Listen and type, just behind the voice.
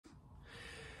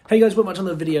Hey guys, welcome back to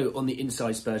another video on the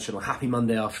Inside Spurs channel. Happy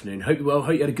Monday afternoon. Hope you're well,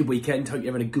 hope you had a good weekend, hope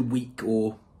you're having a good week,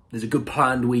 or there's a good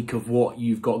planned week of what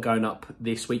you've got going up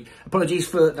this week. Apologies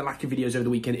for the lack of videos over the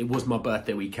weekend. It was my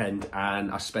birthday weekend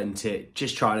and I spent it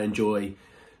just trying to enjoy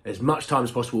as much time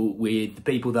as possible with the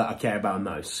people that I care about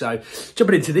most. So,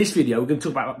 jumping into this video, we're going to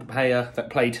talk about the player that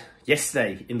played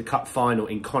yesterday in the Cup final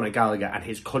in Conor Gallagher and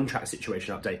his contract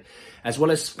situation update, as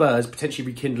well as Spurs potentially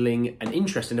rekindling an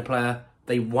interest in a player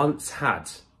they once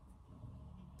had.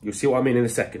 You'll see what I mean in a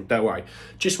second, don't worry.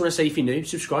 Just want to say, if you're new,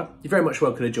 subscribe. You're very much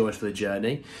welcome to join us for the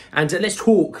journey. And let's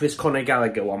talk this Conor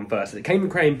Gallagher one first. It came from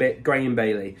Graham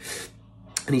Bailey.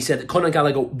 And he said that Conor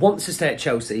Gallagher wants to stay at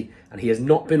Chelsea and he has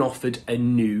not been offered a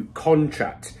new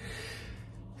contract.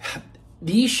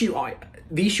 The issue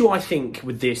I think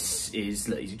with this is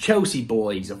that he's a Chelsea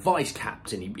boy, he's a vice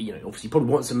captain. He obviously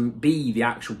probably wants to be the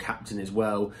actual captain as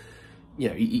well.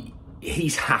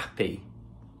 He's happy.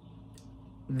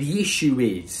 The issue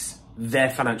is their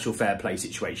financial fair play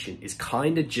situation is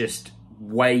kind of just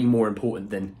way more important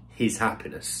than his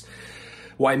happiness.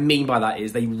 What I mean by that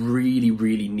is they really,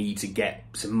 really need to get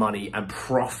some money and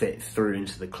profit through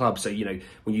into the club. So,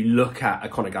 when you look at a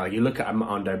Conor Gallagher, you look at a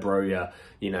Mando Broja,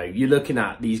 you're looking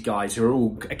at these guys who are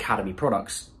all academy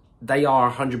products. They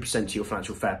are 100% to your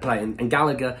financial fair play. And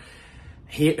Gallagher,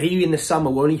 he in the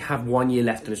summer will only have 1 year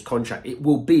left on his contract. It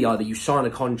will be either you sign a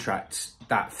contract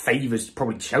that favours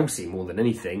probably Chelsea more than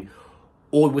anything,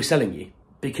 or we're selling you.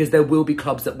 Because there will be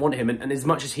clubs that want him. And as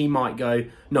much as he might go,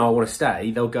 no, I want to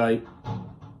stay, they'll go,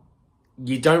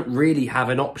 you don't really have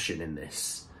an option in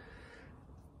this.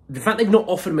 The fact they've not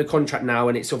offered him a contract now,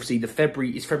 and it's obviously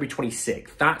February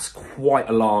 26th, that's quite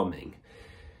alarming.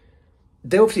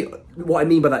 What I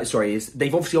mean by that, is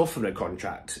they've obviously offered him a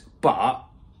contract, but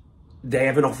they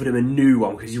haven't offered him a new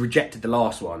one because he rejected the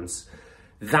last ones.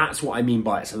 That's what I mean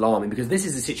by it's alarming, because this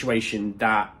is a situation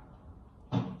that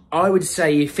I would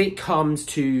say if it comes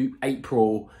to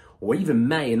April or even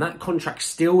May and that contract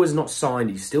still is not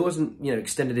signed, he still hasn't,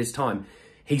 extended his time,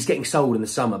 he's getting sold in the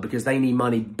summer because they need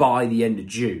money by the end of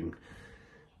June.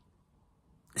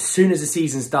 As soon as the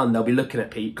season's done, they'll be looking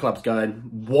at clubs going,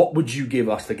 what would you give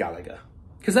us for Gallagher?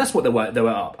 Because that's what they were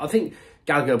up. I think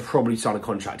Gallagher probably signed a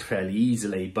contract fairly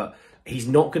easily, but he's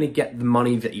not going to get the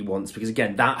money that he wants because,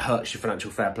 again, that hurts your financial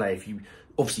fair play. If you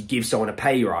obviously give someone a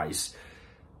pay rise,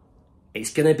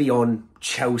 it's going to be on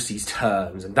Chelsea's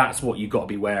terms, and that's what you've got to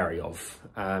be wary of.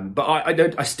 But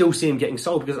I still see him getting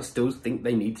sold because I still think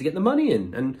they need to get the money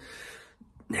in, and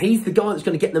he's the guy that's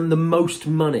going to get them the most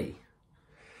money.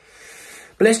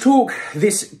 But let's talk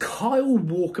this Kyle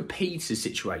Walker-Peters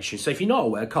situation. So if you're not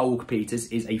aware, Kyle Walker-Peters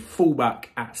is a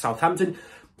fullback at Southampton.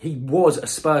 He was a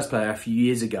Spurs player a few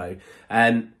years ago.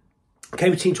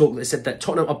 Came with Team Talk that said that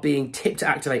Tottenham are being tipped to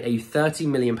activate a £30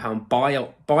 million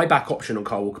buyback option on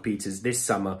Kyle Walker-Peters this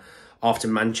summer after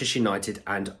Manchester United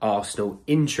and Arsenal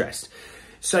interest.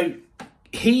 So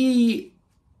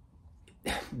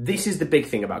this is the big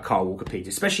thing about Kyle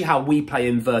Walker-Peters, especially how we play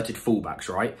inverted fullbacks,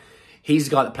 right? He's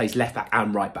the guy that plays left back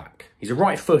and right back. He's a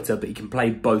right footer, but he can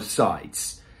play both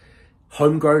sides.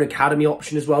 Homegrown academy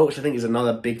option as well, which I think is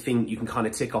another big thing you can kind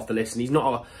of tick off the list. And he's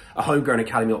not a homegrown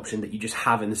academy option that you just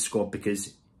have in the squad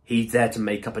because he's there to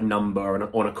make up a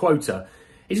number on a quota.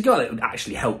 He's a guy that would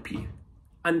actually help you.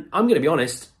 And I'm going to be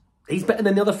honest, he's better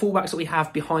than the other fullbacks that we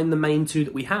have behind the main two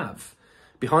that we have.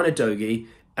 Behind Udogie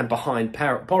and behind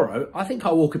Porro, I think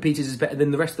Kyle Walker-Peters is better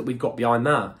than the rest that we've got behind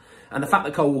that. And the fact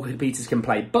that Kyle Walker-Peters can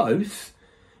play both,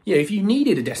 if you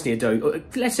needed a Destiny Udogie,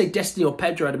 or let's say Destiny or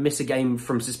Pedro had to miss a game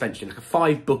from suspension, like a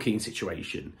 5-booking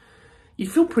situation,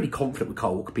 you'd feel pretty confident with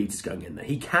Kyle Walker-Peters going in there.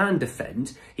 He can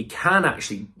defend, he can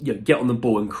actually get on the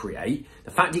ball and create.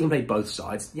 The fact he can play both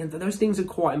sides, those things are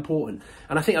quite important.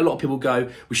 And I think a lot of people go,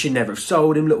 we should never have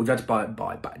sold him. Look, we've had to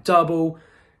buy back double.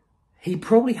 He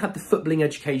probably had the footballing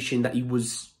education that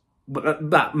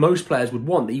most players would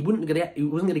want, that he wasn't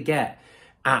going to get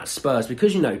at Spurs,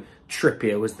 because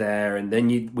Trippier was there, and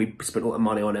then we spent all the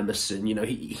money on Emerson.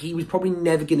 He was probably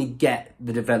never going to get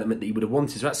the development that he would have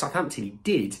wanted. So at Southampton he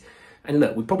did, and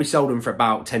look, we probably sold him for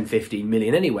about 10-15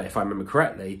 million anyway, if I remember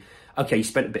correctly. Okay, you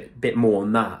spent a bit more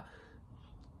on that.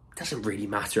 Doesn't really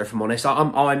matter, if I'm honest.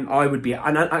 I would be,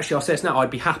 and actually I'll say this now,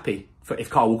 I'd be happy if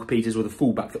Kyle Walker-Peters were the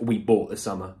fullback that we bought this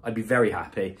summer. I'd be very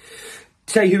happy.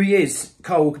 Tell you who he is,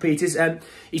 Kyle Walker-Peters.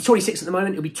 He's 26 at the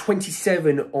moment. He'll be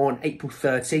 27 on April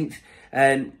 13th.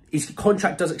 His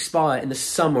contract does expire in the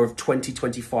summer of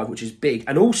 2025, which is big.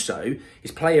 And also,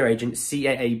 his player agent,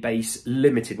 CAA Base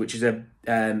Limited, which is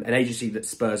an agency that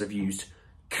Spurs have used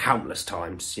countless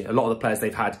times. You know, a lot of the players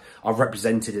they've had are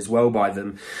represented as well by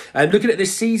them. Looking at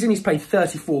this season, he's played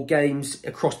 34 games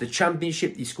across the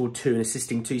Championship. He scored 2 and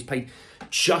assisting 2. He's played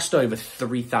just over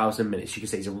 3,000 minutes. You can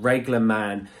say he's a regular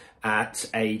man at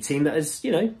a team that is,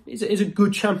 you know, is a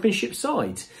good Championship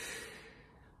side.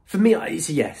 For me, it's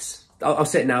a yes. I'll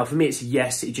say it now. For me, it's a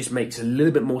yes. It just makes a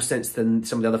little bit more sense than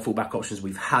some of the other fullback options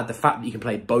we've had. The fact that you can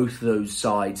play both of those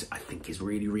sides, I think, is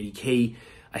really, really key.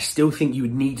 I still think you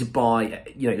would need to buy,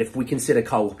 you know, if we consider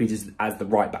Kyle Walker-Peters as the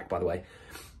right back, by the way,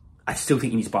 I still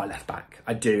think you need to buy a left back.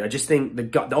 I do. I just think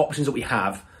the options that we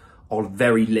have are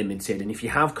very limited. And if you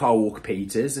have Kyle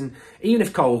Walker-Peters, and even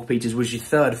if Kyle Walker-Peters was your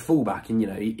third fullback, and, you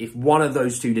know, if one of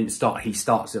those two didn't start, he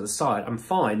starts the other side, I'm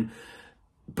fine.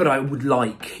 But I would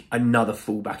like another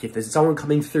fullback. If there's someone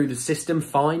coming through the system,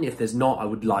 fine. If there's not, I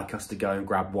would like us to go and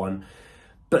grab one.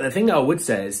 But the thing that I would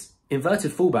say is,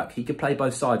 inverted fullback, he could play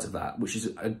both sides of that, which is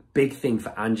a big thing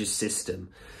for Ange's system.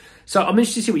 So I'm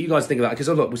interested to see what you guys think about it, because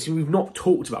look, we've not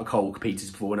talked about Kyle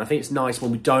Walker-Peters before, and I think it's nice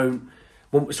when we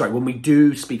when we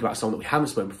do speak about someone that we haven't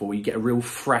spoken before, you get a real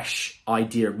fresh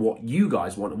idea of what you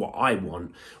guys want and what I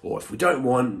want, or if we don't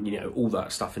want, you know, all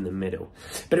that stuff in the middle.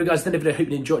 But anyway, guys, at the end of the video, I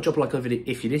hope you enjoyed. Drop a like on the video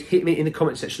if you did. Hit me in the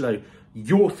comment section below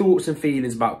your thoughts and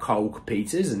feelings about Kyle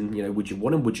Walker-Peters, and, you know, would you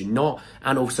want him, would you not?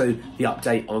 And also the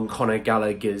update on Conor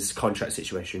Gallagher's contract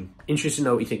situation. Interested to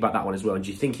know what you think about that one as well. And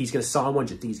do you think he's going to sign one?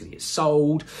 Do you think he's going to get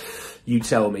sold? You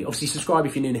tell me. Obviously, subscribe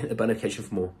if you're new and hit the bell notification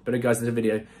for more. But anyway, guys, in the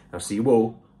video, I'll see you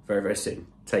all very, very soon.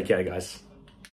 Take care, guys.